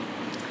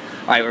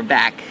right, we're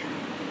back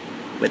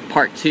with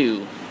part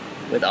 2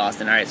 with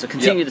Austin. All right, so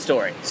continue the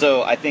story.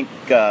 So I think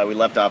we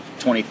left off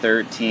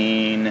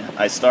 2013.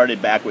 I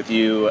started back with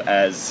you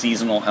as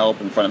seasonal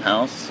help in front of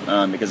house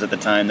because at the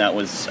time that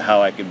was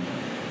how I could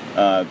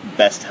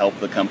best help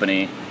the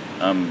company.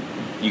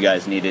 You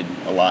guys needed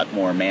a lot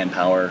more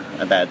manpower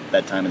at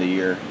that time of the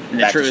year. And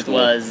the truth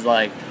was,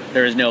 like,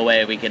 there was no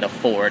way we could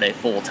afford a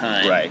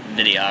full-time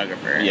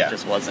videographer. Yeah. It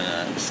just wasn't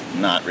It's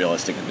not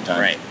realistic at the time.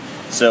 Right.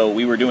 So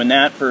we were doing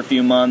that for a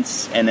few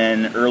months, and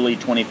then early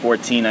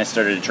 2014 I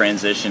started to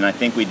transition. I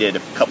think we did a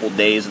couple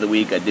days of the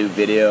week I'd do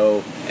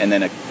video, and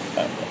then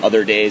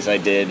other days I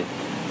did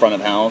front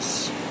of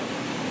house.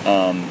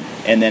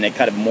 And then it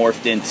kind of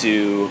morphed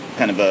into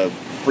kind of a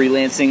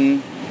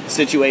freelancing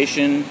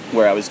situation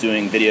where I was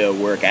doing video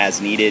work as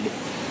needed.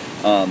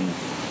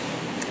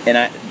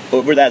 And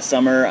over that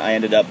summer, I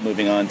ended up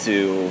moving on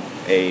to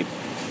a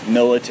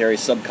military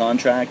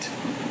subcontract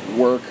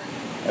work.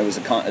 It was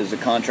a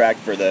contract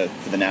for the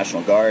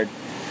National Guard.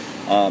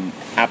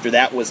 After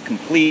that was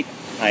complete,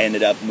 I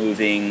ended up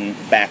moving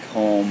back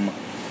home.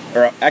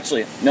 Or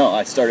actually, no,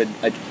 I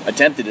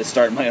attempted to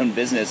start my own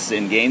business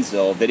in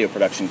Gainesville, a video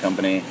production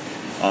company.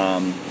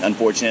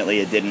 Unfortunately,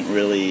 it didn't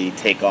really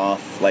take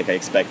off like I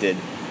expected.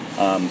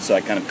 So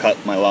I kind of cut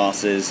my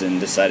losses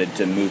and decided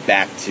to move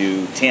back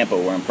to Tampa,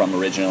 where I'm from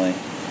originally,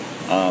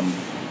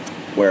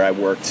 where I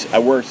worked. I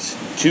worked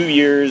 2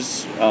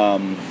 years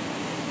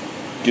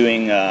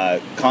doing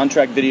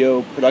contract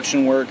video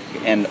production work,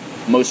 and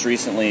most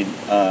recently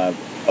a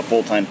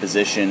full-time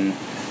position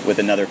with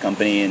another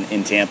company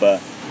in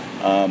Tampa.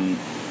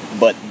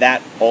 But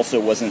that also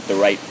wasn't the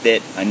right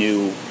fit. I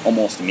knew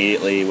almost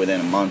immediately within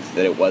a month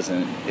that it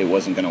wasn't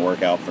going to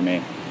work out for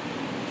me.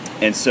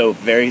 And so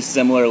very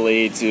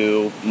similarly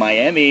to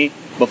Miami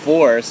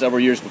several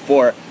years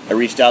before, I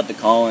reached out to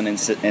Colin and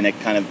it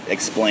kind of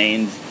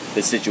explained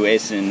the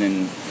situation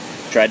and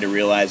tried to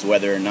realize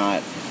whether or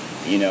not,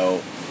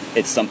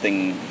 it's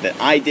something that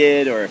I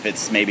did, or if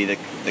it's maybe the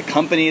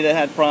company that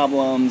had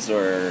problems,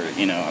 or,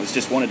 I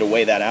just wanted to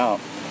weigh that out.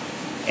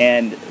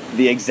 And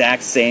the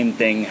exact same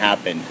thing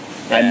happened.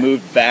 Yeah. I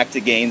moved back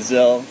to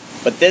Gainesville,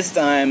 but this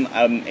time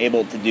I'm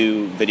able to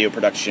do video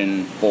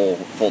production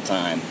full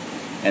time.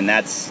 And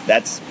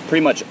that's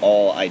pretty much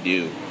all I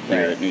do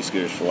here at New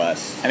Scooters for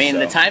Less. I mean,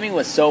 the timing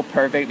was so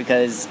perfect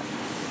because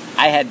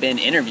I had been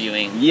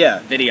interviewing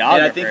videographers.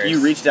 And I think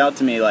you reached out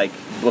to me like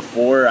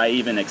before I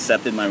even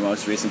accepted my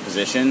most recent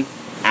position,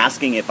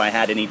 asking if I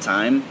had any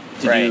time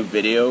to do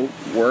video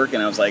work,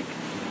 and I was like,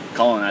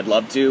 Colin, I'd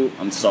love to.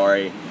 I'm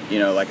sorry,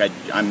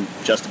 I'm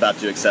just about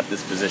to accept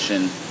this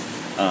position,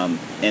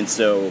 and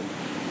so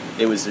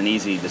it was an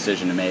easy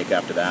decision to make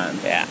after that.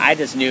 Yeah, I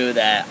just knew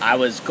that I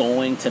was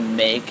going to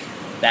make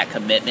that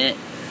commitment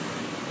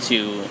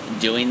to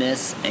doing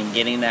this and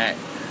getting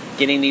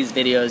these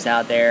videos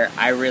out there.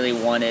 I really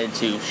wanted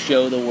to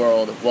show the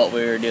world what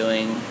we were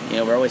doing.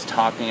 We're always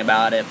talking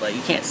about it, but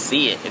you can't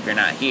see it if you're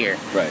not here.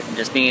 Right. And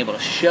just being able to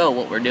show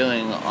what we're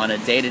doing on a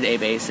day-to-day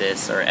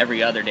basis, or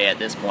every other day at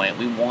this point.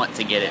 We want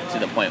to get it to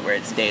the point where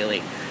it's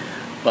daily.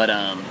 But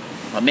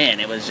man,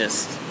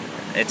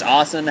 it's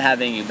awesome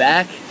having you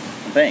back.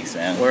 Thanks,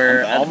 man.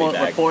 We're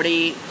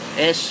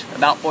 40-ish,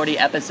 about 40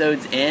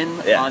 episodes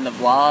in on the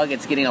vlog.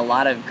 It's getting a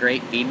lot of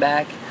great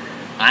feedback.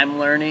 I'm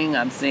learning.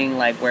 I'm seeing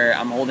where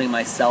I'm holding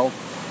myself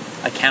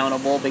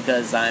accountable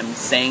because I'm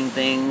saying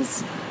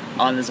things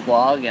on this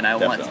vlog, and I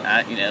want,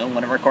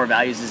 one of our core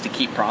values is to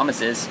keep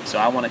promises. So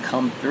I want to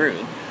come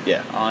through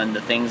on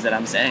the things that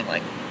I'm saying.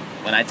 Like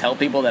when I tell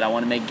people that I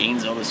want to make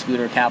Gainesville the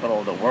scooter capital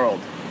of the world,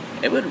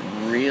 it would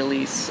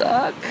really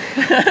suck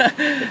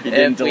if we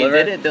didn't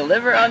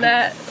deliver on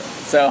that.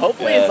 So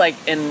hopefully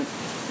it's in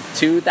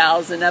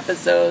 2,000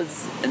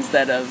 episodes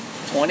instead of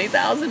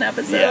 20,000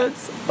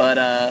 episodes. Yeah. But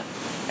I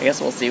guess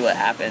we'll see what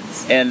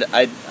happens. And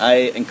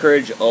I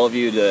encourage all of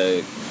you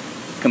to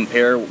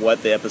compare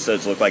what the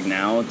episodes look like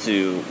now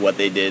to what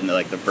they did in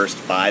the first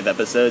 5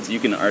 episodes. You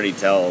can already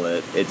tell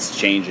that it's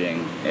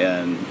changing,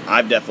 and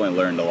I've definitely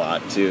learned a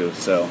lot too.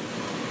 So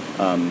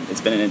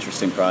it's been an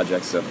interesting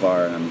project so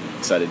far, and I'm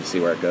excited to see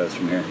where it goes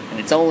from here.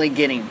 And it's only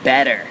getting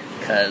better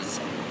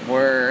because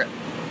we're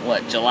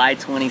July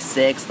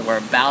 26th. We're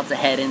about to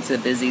head into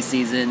the busy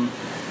season,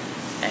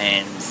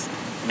 and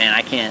man,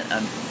 I can't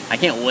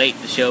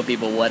wait to show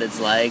people what it's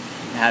like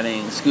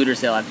having scooter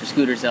sale after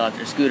scooter sale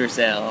after scooter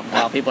sale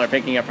while people are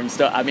picking up from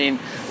store. I mean,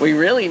 we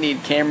really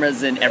need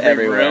cameras in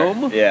every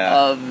room of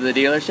the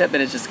dealership,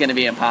 and it's just going to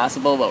be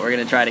impossible, but we're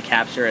going to try to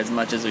capture as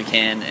much as we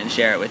can and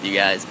share it with you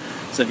guys.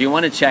 So if you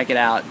want to check it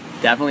out,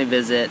 definitely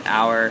visit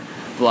our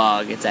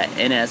blog. It's at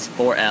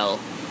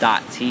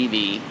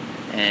ns4l.tv.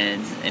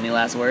 And any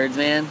last words,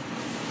 man?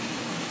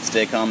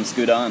 Stay calm,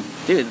 scoot on.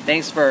 Dude,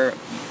 thanks for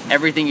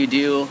everything you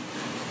do.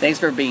 Thanks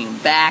for being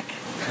back.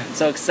 I'm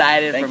so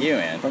excited. Thank you,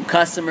 man. From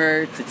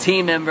customer to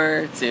team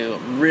member to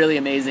really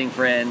amazing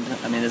friend.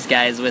 I mean, this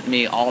guy is with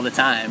me all the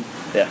time.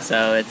 Yeah.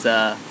 So it's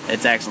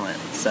excellent.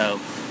 So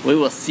we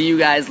will see you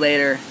guys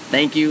later.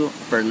 Thank you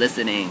for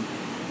listening.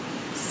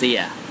 See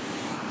ya.